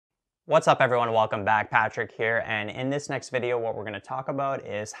What's up everyone, welcome back. Patrick here, and in this next video what we're going to talk about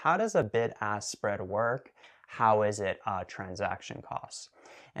is how does a bid-ask spread work? How is it transaction costs?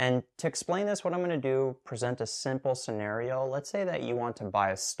 And to explain this, what I'm going to do, present a simple scenario. Let's say that you want to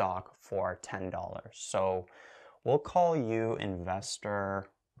buy a stock for $10. So we'll call you investor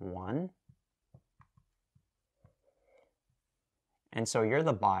 1. And so you're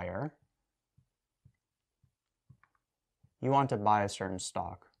the buyer. You want to buy a certain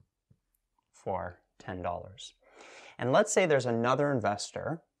stock for $10. And let's say there's another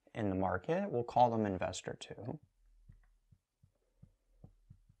investor in the market. We'll call them investor 2.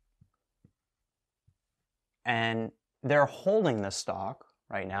 And they're holding the stock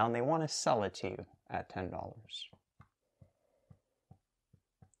right now and they want to sell it to you at $10.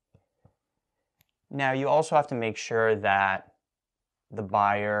 Now you also have to make sure that the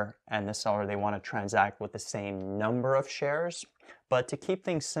buyer and the seller, they want to transact with the same number of shares. But to keep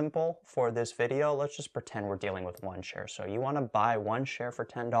things simple for this video, let's just pretend we're dealing with 1 share. So you want to buy 1 share for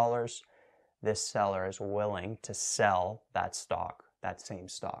 $10. This seller is willing to sell that stock, that same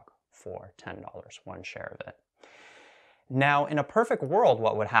stock, for $10, 1 share of it. Now, in a perfect world,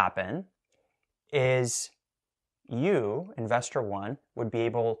 what would happen is you, investor 1, would be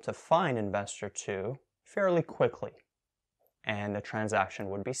able to find investor 2 fairly quickly. And the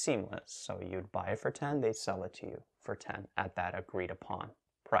transaction would be seamless. So you'd buy it for 10, they'd sell it to you for 10 at that agreed upon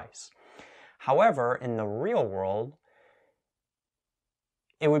price. However, in the real world,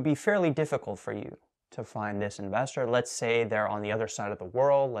 it would be fairly difficult for you to find this investor. Let's say they're on the other side of the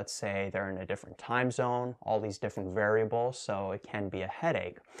world. Let's say they're in a different time zone, all these different variables, so it can be a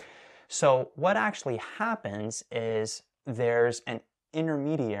headache. So what actually happens is there's an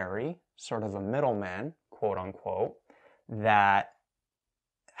intermediary, sort of a middleman, quote unquote, that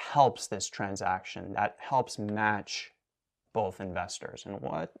helps this transaction, that helps match both investors. And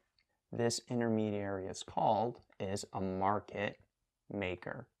what this intermediary is called is a market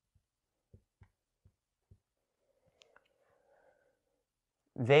maker.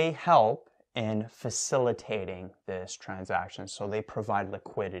 They help in facilitating this transaction, so they provide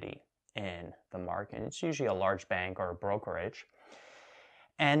liquidity in the market. It's usually a large bank or a brokerage.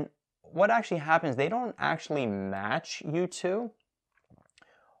 And what actually happens, they don't actually match you two.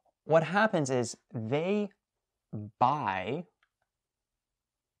 What happens is they buy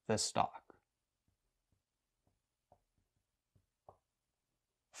the stock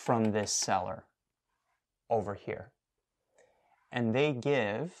from this seller over here. And they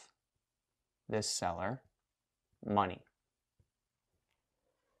give this seller money.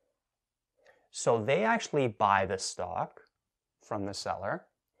 So they actually buy the stock from the seller.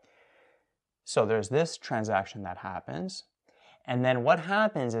 So there's this transaction that happens. And then what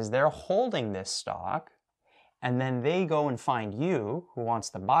happens is they're holding this stock and then they go and find you who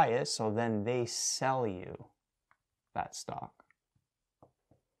wants to buy it. So then they sell you that stock.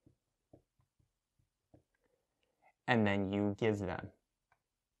 And then you give them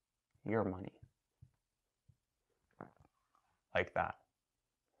your money. Like that.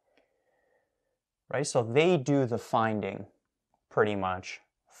 Right? So they do the finding pretty much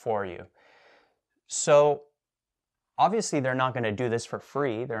for you. So obviously they're not going to do this for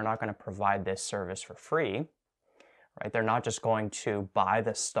free. They're not going to provide this service for free, right? They're not just going to buy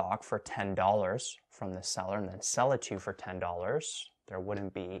the stock for $10 from the seller and then sell it to you for $10. There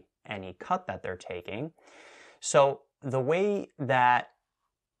wouldn't be any cut that they're taking. So the way that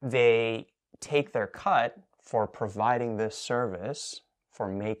they take their cut for providing this service, for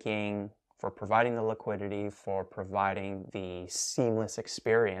providing the liquidity, for providing the seamless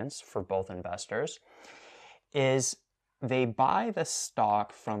experience for both investors, is they buy the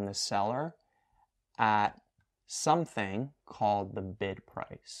stock from the seller at something called the bid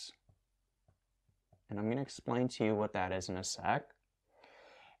price. And I'm going to explain to you what that is in a sec.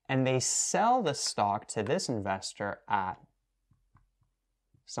 And they sell the stock to this investor at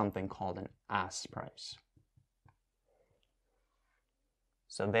something called an ask price.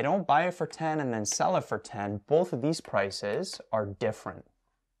 So they don't buy it for 10 and then sell it for 10. Both of these prices are different,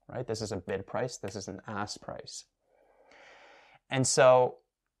 right? This is a bid price. This is an ask price. And so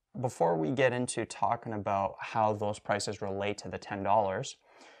before we get into talking about how those prices relate to the $10,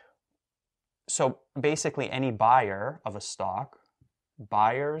 so basically any buyer of a stock,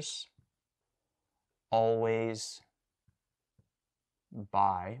 buyers always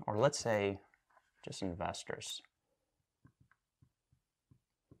buy, or let's say just investors.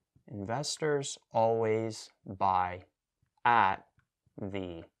 Investors always buy at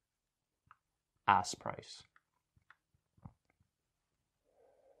the ask price.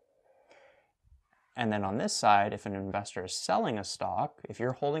 And then on this side, if an investor is selling a stock, if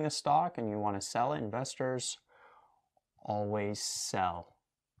you're holding a stock and you want to sell it, investors always sell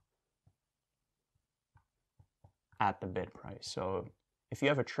at the bid price. So if you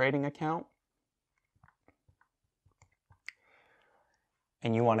have a trading account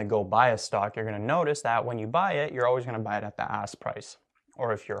and you want to go buy a stock, you're going to notice that when you buy it, you're always going to buy it at the ask price.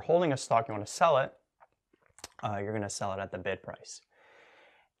 Or if you're holding a stock, you want to sell it, you're going to sell it at the bid price.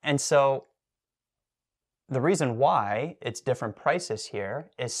 And so the reason why it's different prices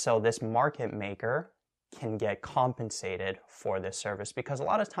here is so this market maker can get compensated for this service, because a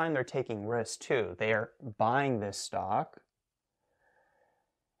lot of time they're taking risks too. They are buying this stock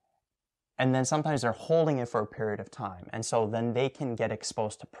and then sometimes they're holding it for a period of time. And so then they can get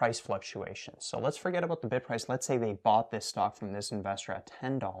exposed to price fluctuations. So let's forget about the bid price. Let's say they bought this stock from this investor at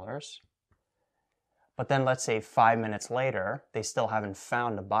 $10. But then let's say 5 minutes later, they still haven't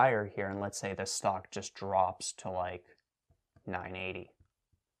found a buyer here. And let's say the stock just drops to like $9.80.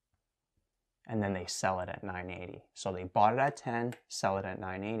 And then they sell it at $9.80. So they bought it at 10, sell it at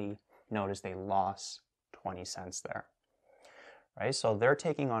 $9.80. Notice they lost 20 cents there. Right? So they're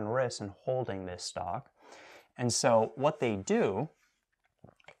taking on risk and holding this stock. And so what they do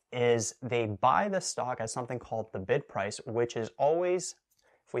is they buy the stock at something called the bid price, which is always,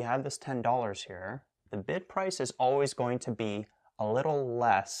 if we have this $10 here, the bid price is always going to be a little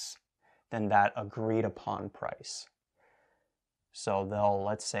less than that agreed upon price. So they'll,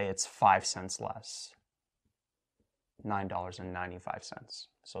 let's say it's 5 cents less, $9.95.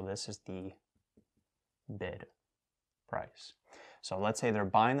 So this is the bid price. So let's say they're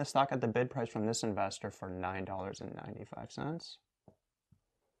buying the stock at the bid price from this investor for $9.95.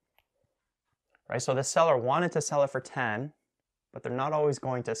 Right? So the seller wanted to sell it for 10, but they're not always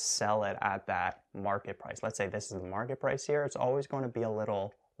going to sell it at that market price. Let's say this is the market price here. It's always going to be a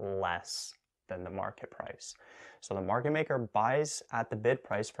little less than the market price. So the market maker buys at the bid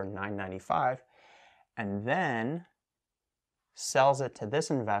price for $9.95 and then sells it to this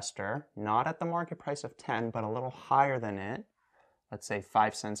investor, not at the market price of 10, but a little higher than it. Let's say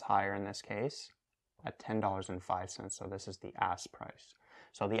 5 cents higher in this case, at $10.05. So this is the ask price.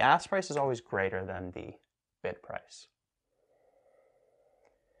 So the ask price is always greater than the bid price.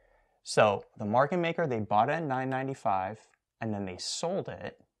 So the market maker, they bought it at $9.95 and then they sold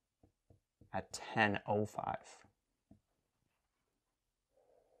it at $10.05.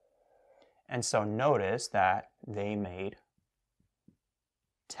 And so notice that they made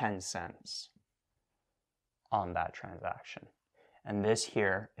 10 cents on that transaction. And this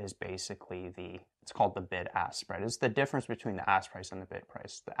here is basically it's called the bid-ask spread. It's the difference between the ask price and the bid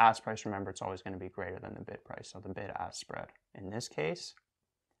price. The ask price, remember, it's always going to be greater than the bid price. So the bid-ask spread in this case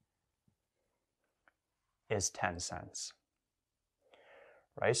is 10 cents.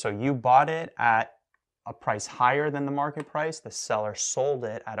 Right? So you bought it at a price higher than the market price. The seller sold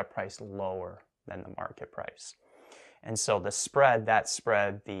it at a price lower than the market price. And so the spread, that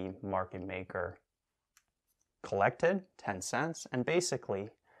spread, the market maker collected 10 cents, and basically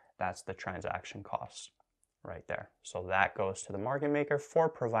that's the transaction cost right there. So that goes to the market maker for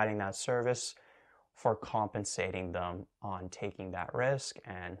providing that service, for compensating them on taking that risk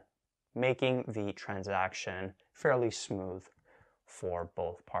and making the transaction fairly smooth for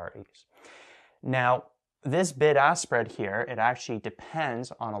both parties. Now, this bid-ask spread here, it actually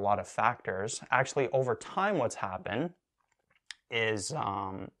depends on a lot of factors. Actually, over time, what's happened is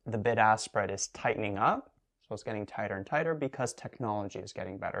the bid-ask spread is tightening up. So it's getting tighter and tighter because technology is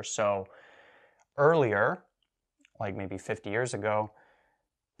getting better. So earlier, like maybe 50 years ago,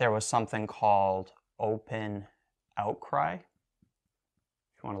 there was something called open outcry. If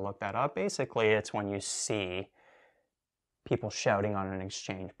you want to look that up, basically it's when you see people shouting on an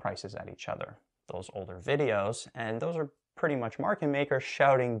exchange prices at each other. Those older videos, and those are pretty much market makers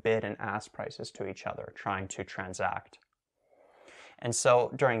shouting bid and ask prices to each other, trying to transact. And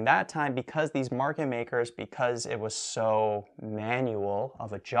so during that time, because these market makers, because it was so manual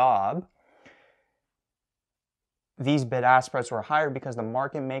of a job, these bid-ask spreads were higher because the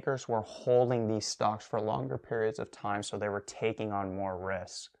market makers were holding these stocks for longer periods of time, so they were taking on more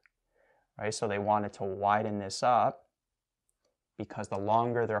risk, right? So they wanted to widen this up because the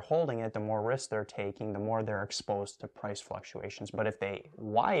longer they're holding it, the more risk they're taking, the more they're exposed to price fluctuations. But if they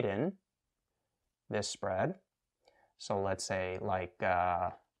widen this spread, so let's say like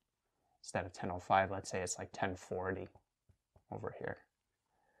instead of 10.05, let's say it's like 10.40 over here.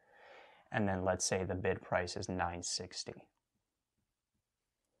 And then let's say the bid price is 9.60.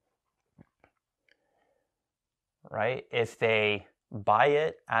 Right? If they buy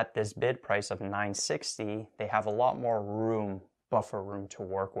it at this bid price of 9.60, they have a lot more room, buffer room to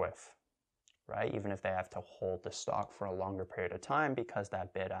work with. right? Even if they have to hold the stock for a longer period of time, because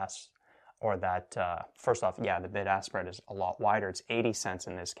that bid-ask, or that, first off, yeah, the bid-ask spread is a lot wider. It's 80 cents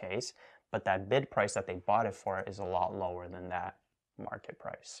in this case, but that bid price that they bought it for is a lot lower than that market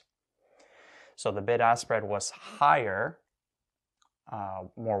price. So the bid-ask spread was higher,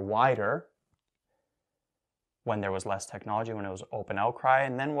 more wider, when there was less technology, when it was open outcry.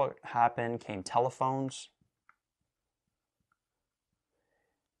 And then what happened, came telephones.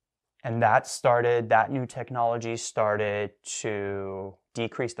 And that new technology started to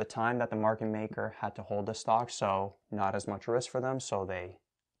decrease the time that the market maker had to hold the stock, so not as much risk for them, so they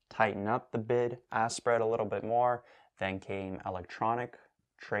tighten up the bid-ask spread a little bit more. Then came electronic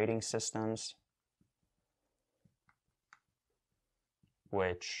trading systems,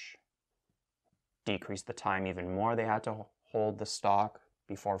 which decreased the time even more. They had to hold the stock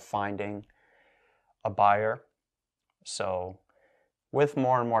before finding a buyer. So with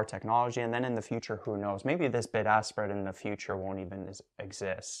more and more technology, and then in the future, who knows, maybe this bid-ask spread in the future won't even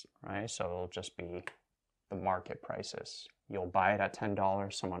exist, right? So it'll just be the market prices. You'll buy it at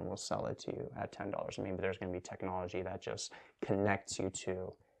 $10, someone will sell it to you at $10. Maybe there's going to be technology that just connects you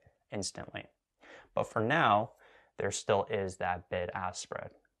to instantly. But for now, there still is that bid-ask spread.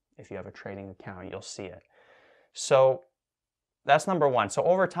 If you have a trading account, you'll see it. So that's number one. So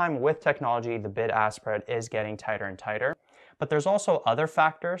over time with technology, the bid-ask spread is getting tighter and tighter. But there's also other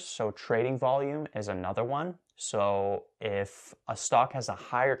factors. So trading volume is another one. So if a stock has a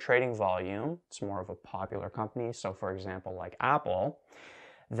higher trading volume, it's more of a popular company. So for example, like Apple,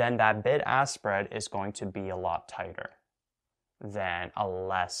 then that bid-ask spread is going to be a lot tighter than a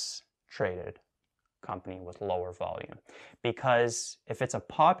less traded company with lower volume. Because if it's a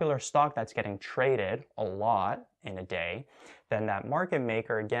popular stock that's getting traded a lot in a day, then that market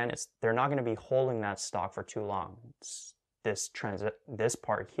maker, again, they're not going to be holding that stock for too long. This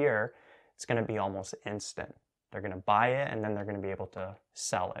part here, it's going to be almost instant. They're going to buy it and then they're going to be able to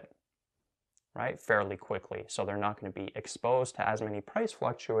sell it, right, fairly quickly. So they're not going to be exposed to as many price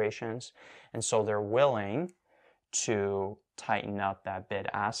fluctuations, and so they're willing to tighten up that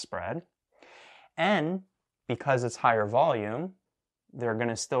bid-ask spread. And because it's higher volume, they're going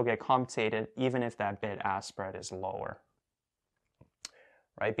to still get compensated even if that bid-ask spread is lower,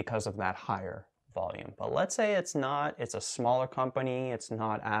 right, because of that higher volume. But let's say it's a smaller company, it's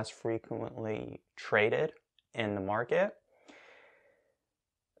not as frequently traded in the market,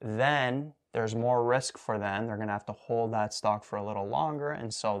 then there's more risk for them. They're going to have to hold that stock for a little longer,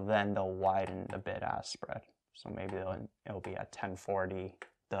 and so then they'll widen the bid-ask spread. So maybe it'll be at 1040,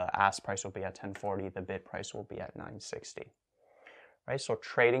 the ask price will be at 1040, the bid price will be at 960. Right? So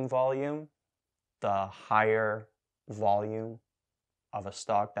trading volume, the higher volume of a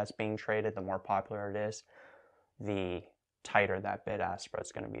stock that's being traded, the more popular it is, the tighter that bid-ask spread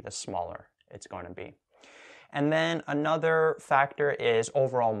is going to be, the smaller it's going to be. And then another factor is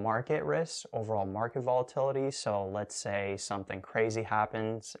overall market risk, overall market volatility. So let's say something crazy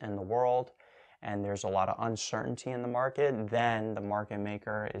happens in the world and there's a lot of uncertainty in the market, then the market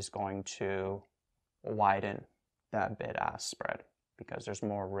maker is going to widen that bid-ask spread because there's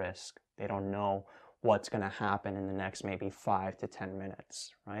more risk. They don't know what's going to happen in the next maybe 5 to 10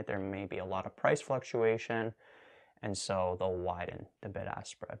 minutes, right? There may be a lot of price fluctuation, and so they'll widen the bid-ask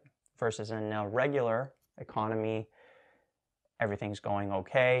spread. Versus in a regular economy, everything's going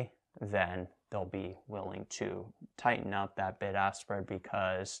okay, then they'll be willing to tighten up that bid-ask spread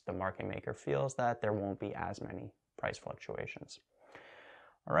because the market maker feels that there won't be as many price fluctuations.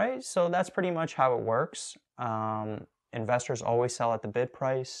 All right, so that's pretty much how it works. Investors always sell at the bid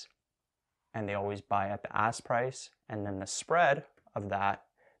price, and they always buy at the ask price, and then the spread of that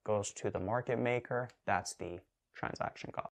goes to the market maker. That's the transaction cost.